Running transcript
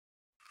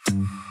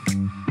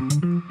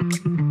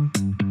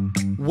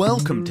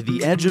Welcome to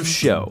The Edge of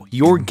Show,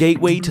 your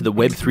gateway to the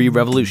Web3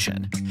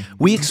 revolution.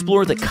 We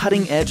explore the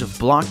cutting edge of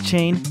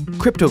blockchain,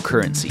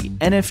 cryptocurrency,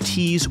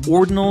 NFTs,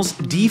 ordinals,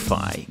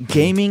 DeFi,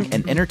 gaming,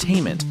 and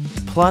entertainment,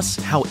 plus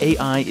how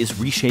AI is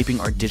reshaping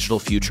our digital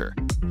future.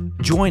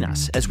 Join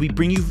us as we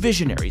bring you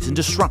visionaries and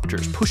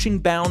disruptors pushing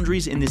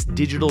boundaries in this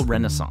digital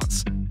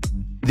renaissance.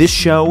 This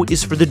show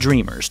is for the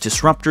dreamers,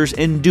 disruptors,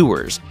 and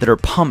doers that are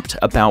pumped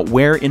about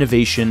where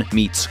innovation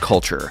meets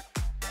culture.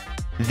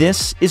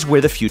 This is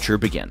where the future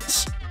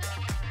begins.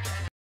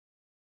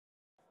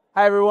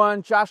 Hi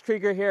everyone, Josh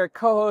Krieger here,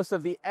 co-host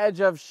of The Edge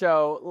of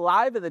Show,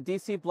 live at the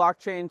DC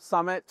Blockchain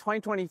Summit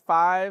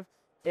 2025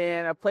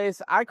 in a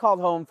place I called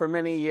home for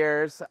many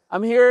years.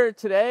 I'm here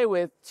today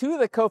with two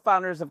of the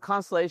co-founders of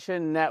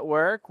Constellation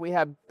Network. We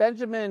have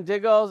Benjamin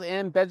Diggles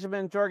and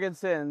Benjamin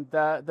Jorgensen,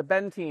 the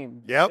Ben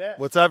team. Yep. Yeah.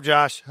 What's up,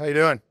 Josh? How you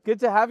doing? Good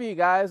to have you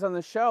guys on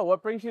the show.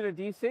 What brings you to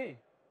DC?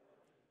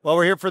 Well,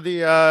 we're here for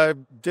the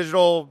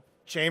Digital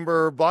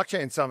Chamber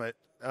Blockchain Summit.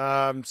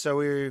 So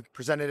we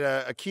presented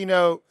a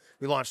keynote.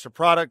 We launched a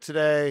product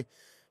today.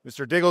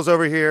 Mr. Diggles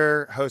over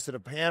here hosted a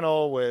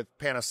panel with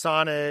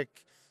Panasonic,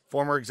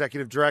 former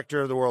executive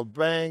director of the World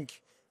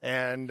Bank,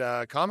 and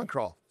Common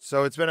Crawl.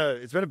 So it's been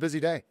a busy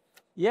day.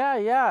 Yeah.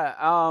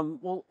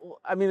 Well,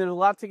 I mean, there's a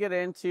lot to get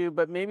into,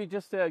 but maybe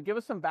just to give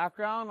us some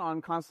background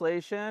on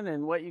Constellation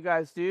and what you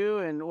guys do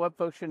and what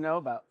folks should know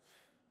about.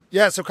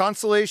 Yeah, so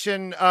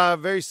Constellation,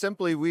 very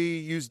simply, we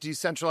use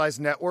decentralized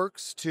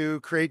networks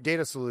to create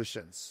data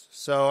solutions.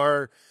 So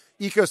our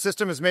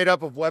ecosystem is made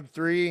up of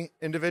Web3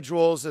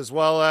 individuals as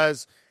well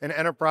as an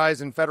enterprise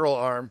and federal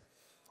arm,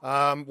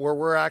 where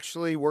we're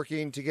actually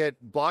working to get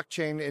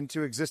blockchain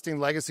into existing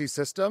legacy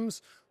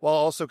systems while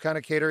also kind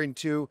of catering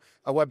to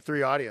a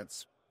Web3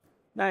 audience.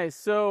 Nice.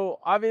 So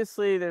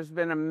obviously there's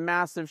been a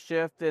massive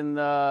shift in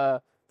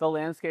the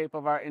landscape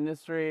of our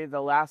industry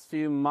the last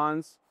few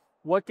months.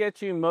 What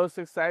gets you most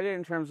excited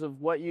in terms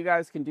of what you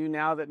guys can do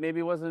now that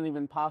maybe wasn't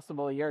even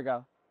possible a year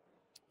ago?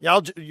 Yeah,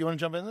 you want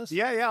to jump in this?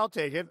 Yeah, I'll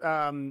take it.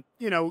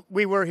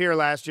 We were here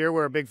last year.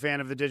 We're a big fan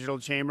of the Digital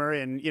Chamber.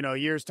 And,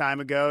 years time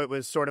ago, it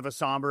was sort of a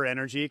somber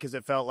energy because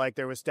it felt like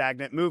there was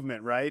stagnant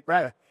movement, right?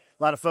 Right. A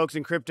lot of folks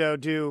in crypto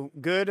do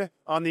good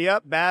on the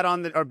up, bad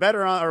on the, or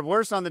better on, or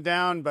worse on the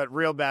down, but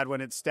real bad when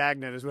it's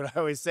stagnant is what I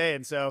always say.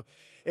 And so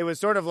it was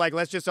sort of like,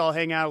 let's just all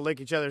hang out,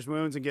 lick each other's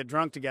wounds and get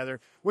drunk together,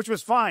 which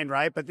was fine,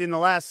 right? But in the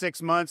last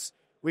 6 months,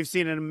 we've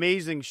seen an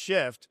amazing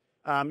shift.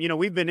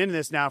 We've been in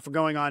this now for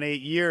going on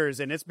 8 years,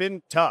 and it's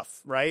been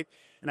tough, right?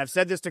 And I've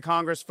said this to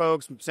Congress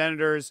folks,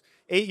 senators,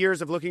 8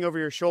 years of looking over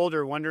your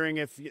shoulder, wondering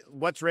if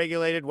what's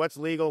regulated, what's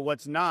legal,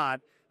 what's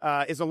not,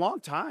 is a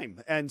long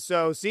time. And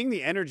so seeing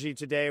the energy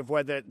today of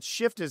where the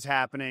shift is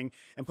happening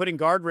and putting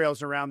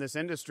guardrails around this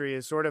industry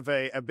is sort of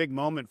a big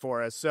moment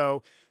for us.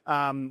 So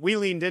we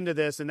leaned into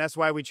this, and that's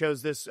why we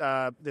chose this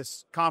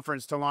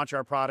conference to launch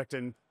our product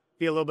and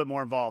be a little bit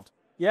more involved.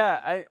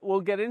 Yeah,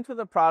 we'll get into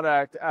the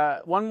product.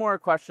 One more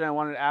question I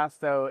wanted to ask,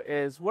 though,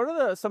 is what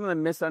are some of the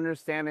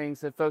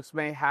misunderstandings that folks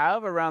may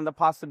have around the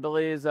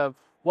possibilities of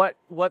what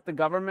the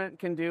government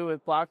can do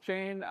with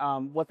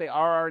blockchain, what they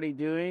are already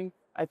doing?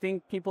 I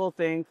think people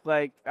think,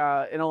 like,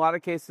 in a lot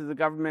of cases, the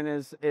government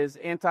is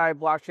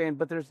anti-blockchain,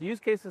 but there's use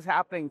cases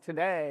happening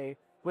today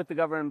with the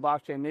government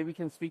blockchain. Maybe you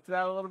can speak to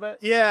that a little bit?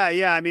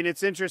 Yeah. I mean,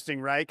 it's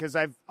interesting, right? Because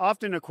I've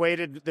often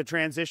equated the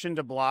transition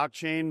to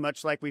blockchain,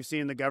 much like we've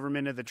seen the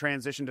government of the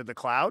transition to the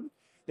cloud.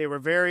 They were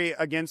very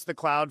against the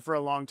cloud for a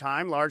long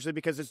time, largely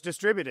because it's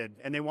distributed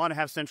and they want to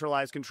have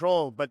centralized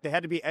control, but they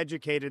had to be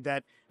educated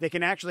that they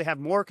can actually have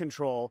more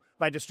control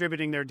by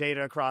distributing their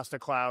data across the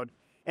cloud.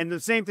 And the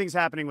same thing's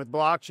happening with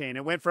blockchain.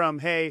 It went from,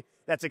 hey,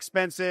 that's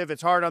expensive,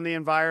 it's hard on the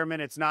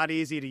environment, it's not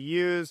easy to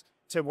use,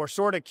 to we're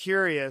sort of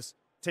curious,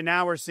 to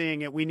now we're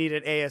seeing it, we need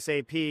it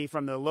ASAP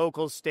from the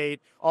local, state,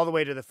 all the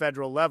way to the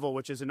federal level,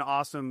 which is an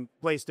awesome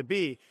place to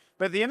be.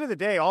 But at the end of the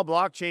day, all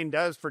blockchain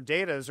does for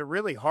data is it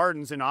really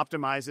hardens and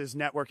optimizes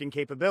networking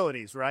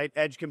capabilities, right?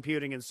 Edge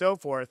computing and so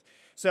forth.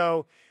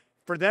 So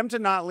for them to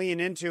not lean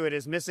into it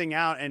is missing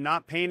out and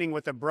not painting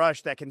with a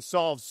brush that can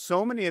solve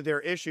so many of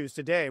their issues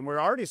today. And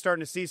we're already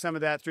starting to see some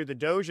of that through the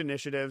Doge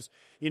initiatives.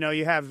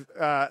 You have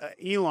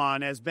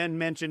Elon, as Ben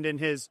mentioned in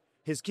his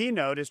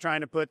keynote, is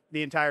trying to put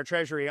the entire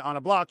treasury on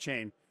a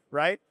blockchain,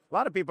 right? A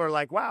lot of people are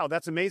like, wow,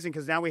 that's amazing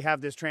because now we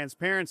have this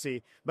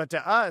transparency. But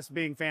to us,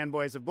 being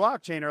fanboys of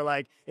blockchain, are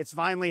like, it's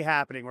finally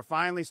happening. We're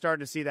finally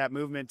starting to see that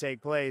movement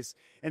take place.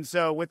 And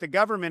so with the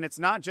government, it's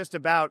not just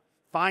about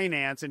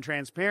finance and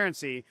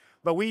transparency,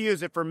 but we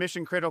use it for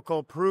mission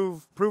critical,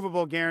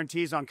 provable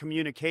guarantees on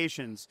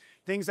communications,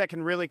 things that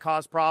can really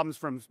cause problems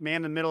from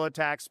man-in-the-middle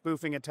attacks,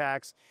 spoofing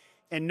attacks.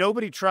 And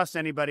nobody trusts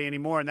anybody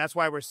anymore. And that's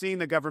why we're seeing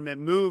the government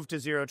move to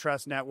zero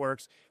trust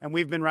networks. And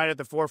we've been right at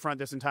the forefront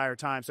this entire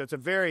time. So it's a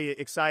very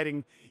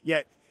exciting,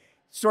 yet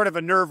sort of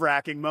a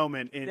nerve-wracking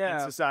moment in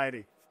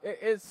society.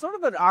 It's sort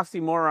of an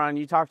oxymoron.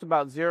 You talked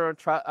about zero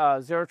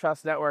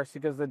trust networks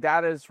because the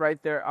data is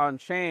right there on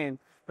chain.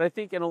 But I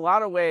think in a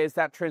lot of ways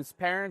that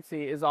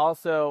transparency is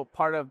also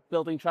part of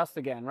building trust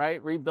again,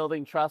 right?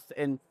 Rebuilding trust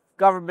in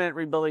government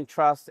rebuilding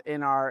trust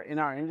in our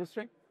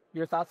industry.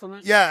 Your thoughts on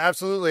that? Yeah,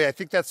 absolutely. I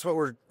think that's what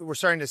we're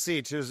starting to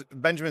see. To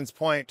Benjamin's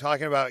point,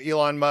 talking about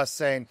Elon Musk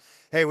saying,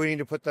 "Hey, we need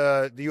to put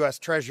the U.S.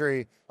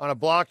 Treasury on a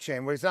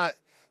blockchain." But he's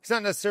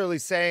not necessarily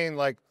saying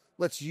like,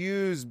 let's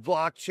use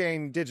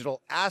blockchain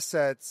digital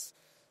assets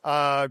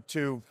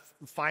to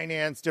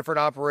finance different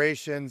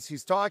operations.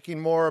 He's talking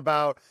more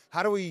about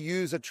how do we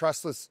use a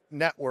trustless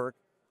network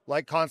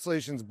like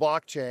Constellation's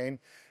blockchain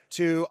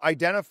to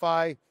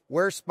identify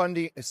where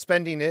spending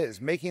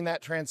is. Making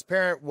that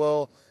transparent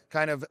will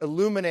kind of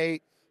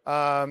illuminate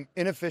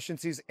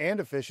inefficiencies and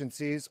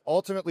efficiencies,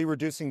 ultimately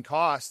reducing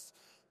costs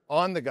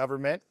on the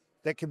government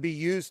that can be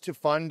used to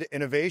fund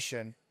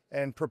innovation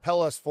and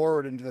propel us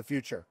forward into the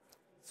future.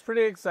 It's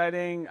pretty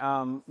exciting.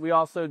 We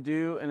also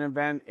do an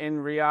event in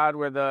Riyadh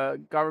where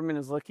the government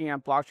is looking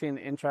at blockchain in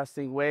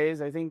interesting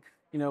ways. I think,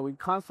 we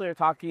constantly are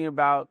talking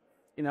about,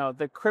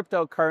 the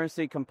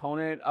cryptocurrency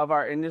component of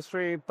our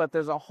industry, but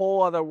there's a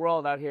whole other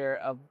world out here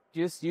of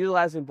just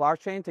utilizing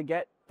blockchain to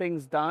get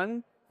things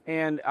done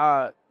and,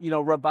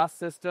 robust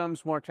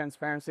systems, more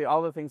transparency,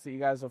 all the things that you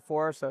guys are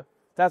for. So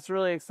that's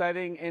really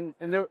exciting. And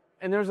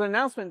there's an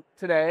announcement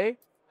today.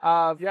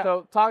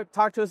 So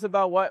talk to us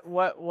about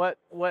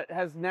what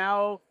has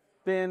now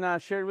been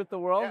shared with the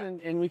world,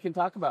 and we can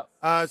talk about.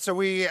 So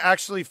we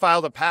actually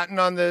filed a patent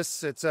on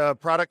this. It's a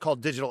product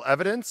called digital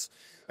evidence.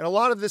 And a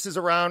lot of this is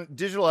around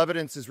digital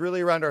evidence is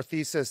really around our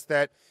thesis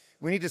that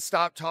we need to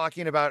stop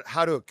talking about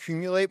how to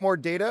accumulate more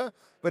data,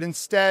 but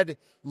instead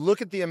look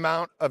at the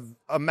amount of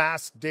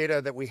amassed data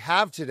that we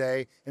have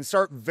today and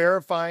start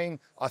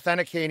verifying,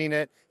 authenticating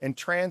it, and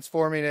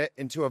transforming it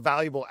into a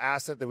valuable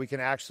asset that we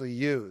can actually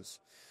use.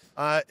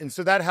 And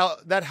so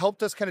that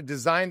helped us kind of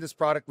design this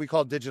product we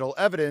call digital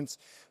evidence,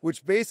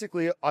 which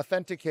basically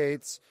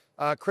authenticates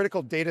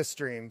critical data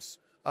streams.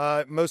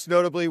 Most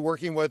notably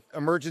working with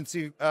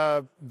emergency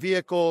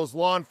vehicles,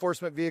 law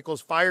enforcement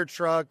vehicles, fire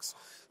trucks,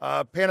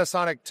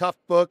 Panasonic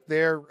Toughbook.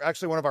 They're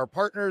actually one of our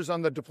partners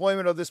on the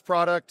deployment of this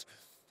product,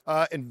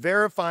 and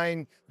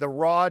verifying the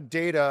raw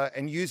data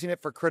and using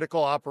it for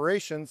critical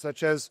operations,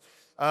 such as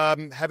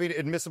having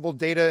admissible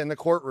data in the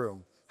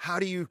courtroom. How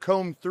do you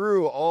comb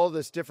through all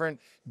this different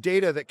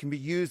data that can be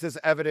used as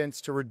evidence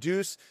to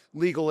reduce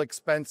legal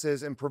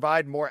expenses and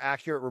provide more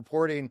accurate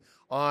reporting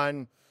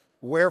on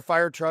where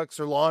fire trucks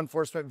or law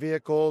enforcement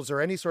vehicles or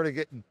any sort of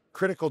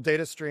critical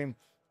data stream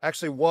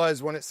actually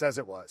was when it says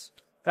it was?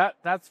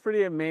 That's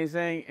pretty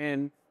amazing.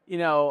 And,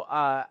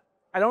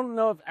 I don't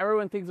know if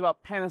everyone thinks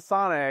about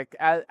Panasonic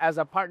as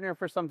a partner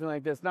for something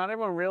like this. Not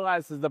everyone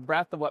realizes the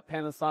breadth of what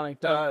Panasonic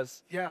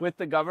does with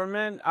the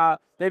government.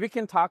 Maybe you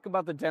can talk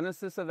about the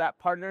genesis of that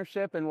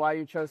partnership and why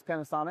you chose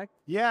Panasonic.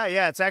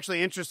 Yeah. It's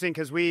actually interesting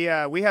because we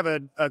have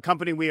a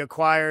company we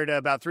acquired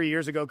about 3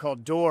 years ago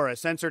called Door, a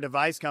sensor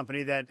device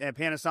company that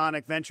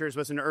Panasonic Ventures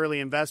was an early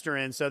investor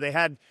in. So they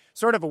had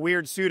sort of a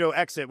weird pseudo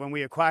exit when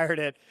we acquired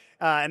it.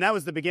 And that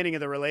was the beginning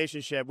of the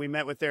relationship. We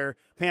met with their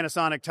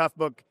Panasonic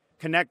Toughbook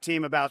Connect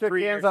team about Shook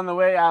 3 years hands on the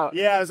way out.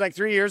 Yeah, it was like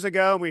 3 years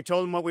ago. We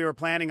told them what we were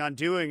planning on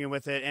doing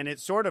with it, and it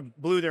sort of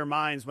blew their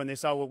minds when they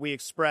saw what we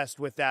expressed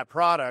with that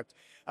product.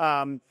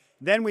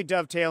 Then we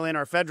dovetail in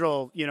our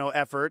federal,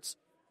 efforts.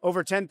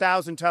 Over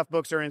 10,000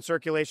 Toughbooks are in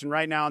circulation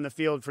right now in the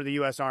field for the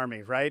U.S.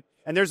 Army, right?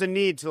 And there's a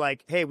need to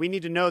hey, we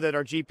need to know that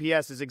our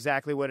GPS is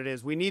exactly what it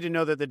is. We need to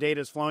know that the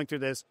data is flowing through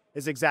this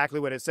is exactly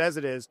what it says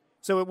it is.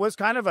 So it was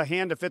kind of a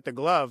hand to fit the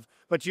glove.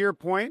 But to your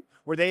point,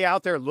 were they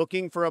out there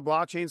looking for a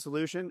blockchain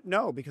solution?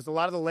 No, because a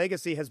lot of the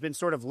legacy has been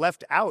sort of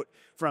left out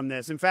from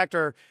this. In fact,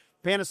 our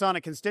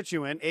Panasonic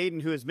constituent,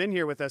 Aiden, who has been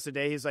here with us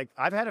today, he's like,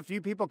 I've had a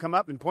few people come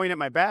up and point at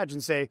my badge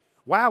and say,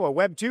 wow, a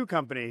Web 2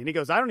 company. And he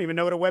goes, I don't even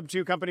know what a Web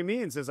 2 company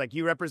means. It's like,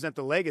 you represent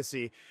the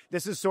legacy.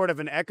 This is sort of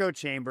an echo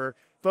chamber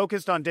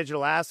focused on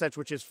digital assets,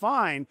 which is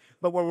fine.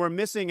 But what we're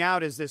missing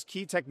out is this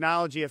key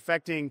technology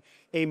affecting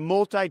a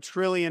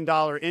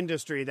multi-trillion-dollar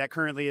industry that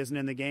currently isn't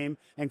in the game.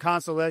 And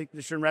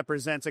Constellation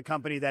represents a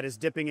company that is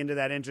dipping into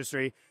that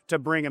industry to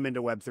bring them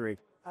into Web 3.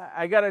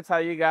 I got to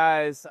tell you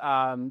guys,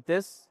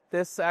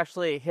 this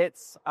actually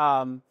hits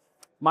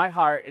my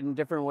heart in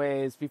different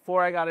ways.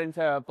 Before I got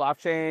into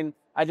blockchain,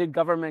 I did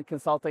government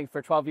consulting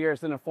for 12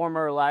 years in a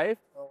former life.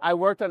 I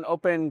worked on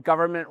open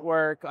government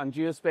work, on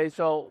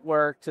geospatial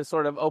work to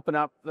sort of open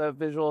up the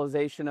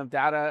visualization of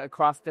data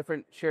across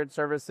different shared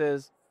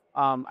services.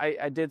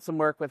 I did some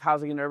work with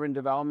housing and urban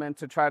development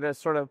to try to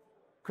sort of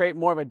create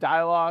more of a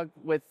dialogue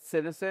with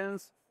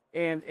citizens.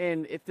 And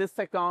if this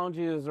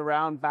technology was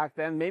around back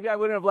then, maybe I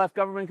wouldn't have left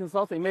government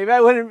consulting. Maybe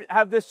I wouldn't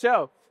have this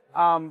show.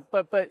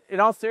 But in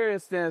all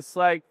seriousness,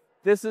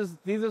 these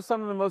are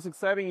some of the most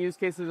exciting use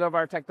cases of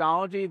our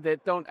technology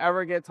that don't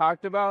ever get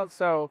talked about.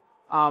 So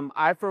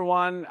I, for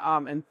one,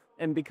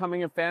 am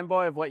becoming a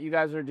fanboy of what you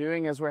guys are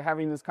doing as we're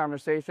having this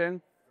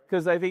conversation,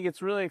 because I think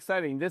it's really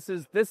exciting. This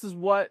is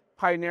what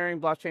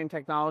pioneering blockchain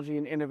technology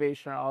and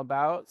innovation are all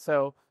about.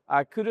 So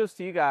kudos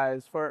to you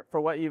guys for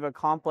what you've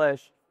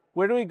accomplished.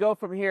 Where do we go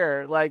from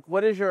here?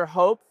 What is your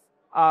hope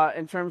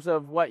in terms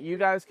of what you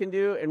guys can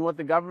do and what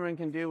the government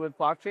can do with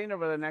blockchain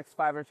over the next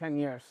 5 or 10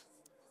 years?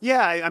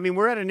 Yeah, I mean,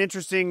 we're at an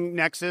interesting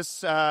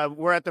nexus.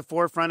 We're at the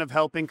forefront of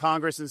helping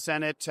Congress and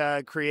Senate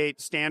create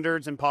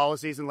standards and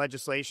policies and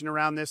legislation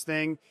around this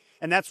thing.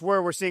 And that's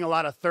where we're seeing a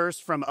lot of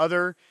thirst from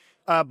other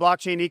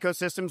blockchain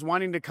ecosystems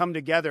wanting to come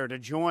together to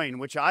join,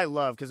 which I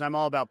love because I'm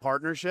all about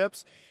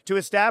partnerships, to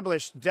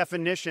establish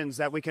definitions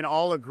that we can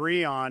all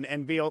agree on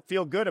and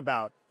feel good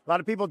about. A lot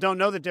of people don't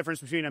know the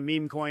difference between a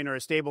meme coin or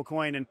a stable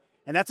coin, and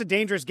that's a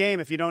dangerous game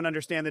if you don't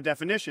understand the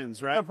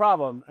definitions, right? No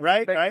problem.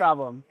 Right? Big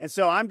problem. And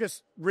so I'm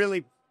just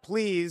really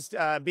pleased,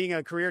 being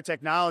a career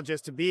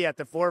technologist, to be at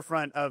the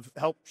forefront of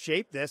help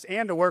shape this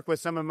and to work with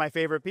some of my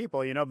favorite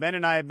people. You know, Ben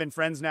and I have been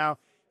friends now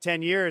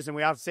 10 years, and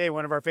we often say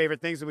one of our favorite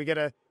things is we get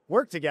to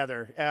work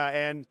together.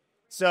 And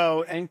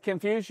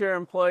confuse your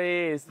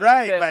employees.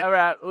 Right.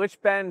 About which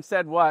Ben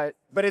said what.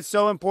 But it's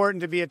so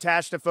important to be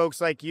attached to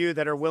folks like you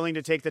that are willing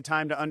to take the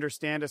time to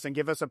understand us and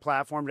give us a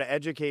platform to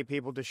educate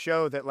people, to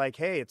show that, like,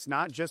 hey, it's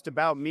not just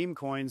about meme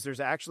coins. There's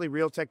actually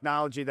real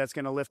technology that's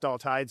going to lift all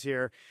tides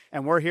here.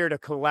 And we're here to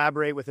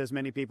collaborate with as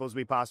many people as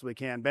we possibly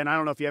can. Ben, I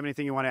don't know if you have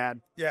anything you want to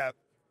add. Yeah,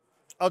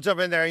 I'll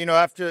jump in there. You know,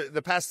 after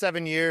the past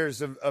 7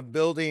 years of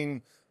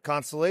building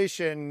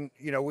Constellation,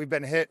 you know, we've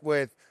been hit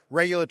with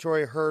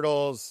regulatory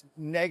hurdles,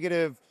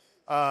 negative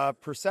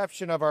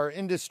perception of our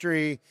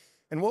industry.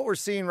 And what we're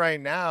seeing right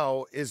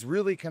now is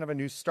really kind of a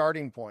new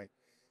starting point.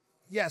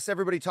 Yes,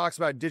 everybody talks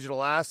about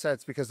digital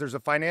assets because there's a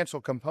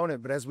financial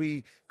component, but as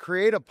we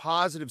create a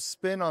positive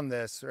spin on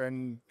this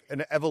and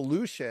an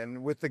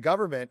evolution with the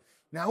government,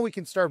 now we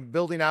can start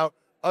building out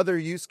other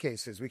use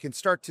cases. We can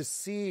start to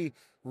see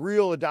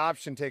real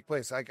adoption take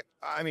place. Like,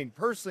 I mean,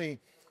 personally,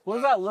 what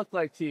does that look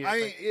like to you?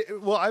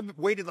 I've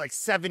waited like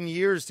 7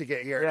 years to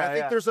get here. Yeah, I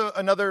think there's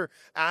another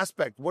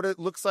aspect. What it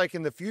looks like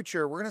in the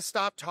future, we're going to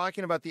stop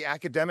talking about the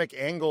academic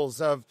angles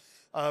of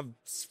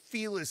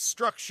feeless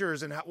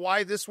structures and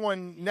why this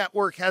one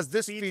network has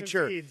this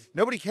feature.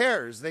 Nobody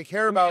cares. They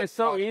care about. It's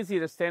so easy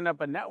to stand up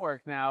a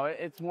network now.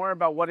 It's more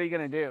about what are you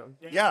going to do?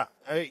 Yeah.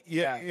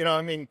 You know,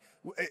 I mean,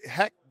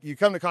 heck, you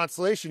come to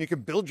Constellation, you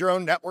can build your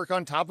own network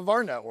on top of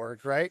our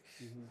network, right?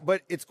 Mm-hmm.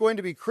 But it's going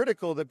to be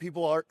critical that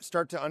people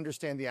start to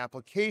understand the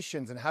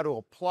applications and how to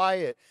apply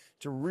it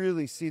to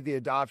really see the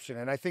adoption.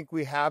 And I think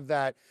we have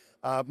that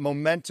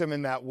momentum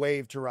and that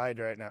wave to ride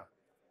right now.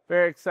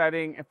 Very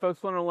exciting. If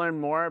folks want to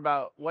learn more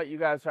about what you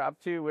guys are up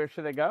to, where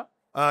should they go?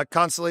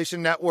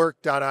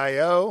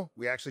 ConstellationNetwork.io.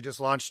 We actually just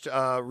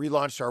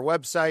relaunched our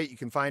website. You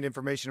can find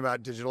information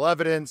about digital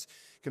evidence.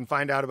 You can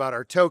find out about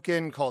our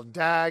token called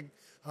DAG.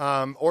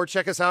 Or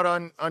check us out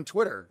on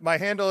Twitter. My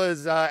handle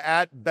is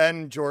at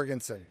Ben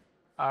Jorgensen.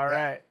 All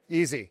right.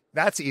 Easy.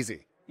 That's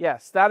easy.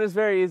 Yes, that is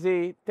very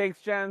easy. Thanks,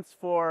 gents,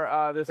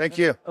 for this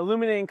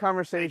illuminating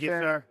conversation.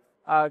 Thank you,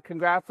 sir.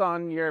 Congrats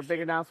on your big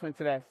announcement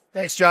today.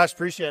 Thanks, Josh.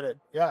 Appreciate it.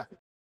 Yeah.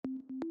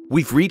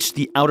 We've reached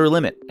the outer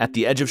limit at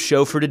the edge of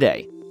show for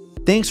today.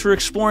 Thanks for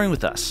exploring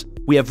with us.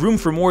 We have room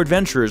for more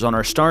adventurers on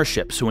our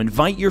starship, so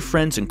invite your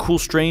friends and cool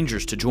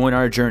strangers to join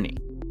our journey.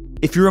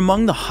 If you're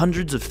among the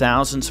hundreds of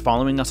thousands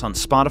following us on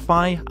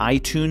Spotify,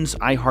 iTunes,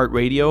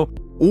 iHeartRadio,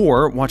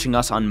 or watching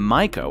us on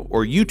Myco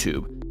or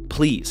YouTube,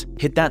 please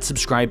hit that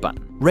subscribe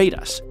button, rate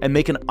us, and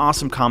make an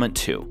awesome comment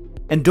too.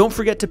 And don't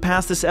forget to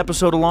pass this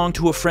episode along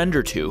to a friend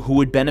or two who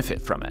would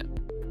benefit from it.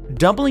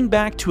 Doubling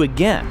back to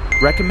again,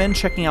 recommend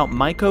checking out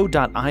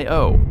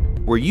myco.io,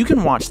 where you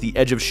can watch The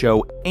Edge of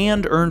Show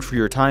and earn for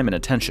your time and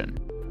attention.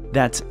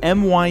 That's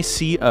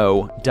myco.io.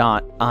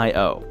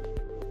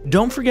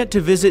 Don't forget to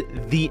visit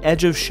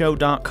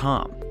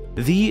theedgeofshow.com.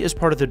 The is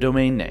part of the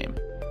domain name,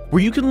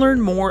 where you can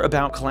learn more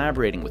about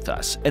collaborating with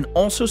us and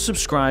also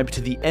subscribe to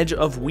the Edge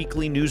of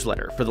Weekly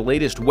newsletter for the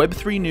latest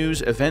Web3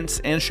 news,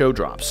 events, and show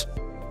drops.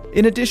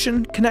 In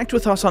addition, connect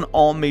with us on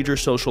all major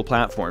social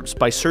platforms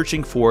by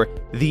searching for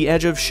The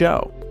Edge of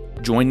Show.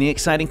 Join the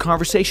exciting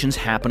conversations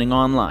happening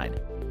online.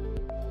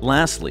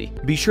 Lastly,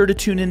 be sure to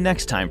tune in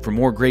next time for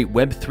more great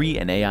Web3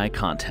 and AI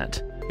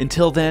content.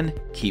 Until then,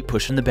 keep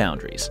pushing the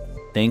boundaries.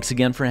 Thanks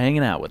again for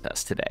hanging out with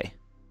us today.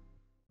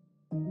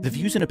 The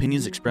views and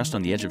opinions expressed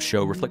on The Edge of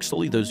Show reflect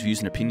solely those views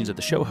and opinions of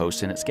the show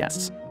host and its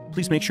guests.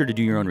 Please make sure to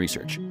do your own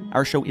research.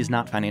 Our show is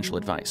not financial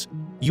advice.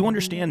 You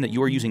understand that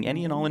you are using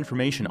any and all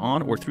information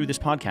on or through this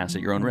podcast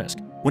at your own risk.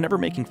 Whenever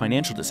making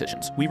financial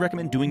decisions, we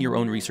recommend doing your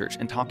own research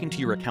and talking to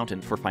your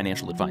accountant for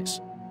financial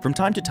advice. From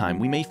time to time,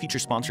 we may feature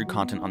sponsored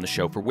content on the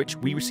show for which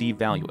we receive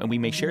value, and we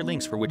may share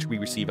links for which we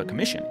receive a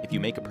commission if you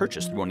make a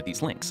purchase through one of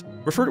these links.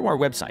 Refer to our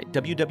website,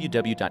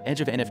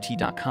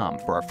 www.edgeofnft.com,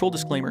 for our full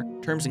disclaimer,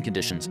 terms and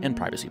conditions, and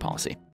privacy policy.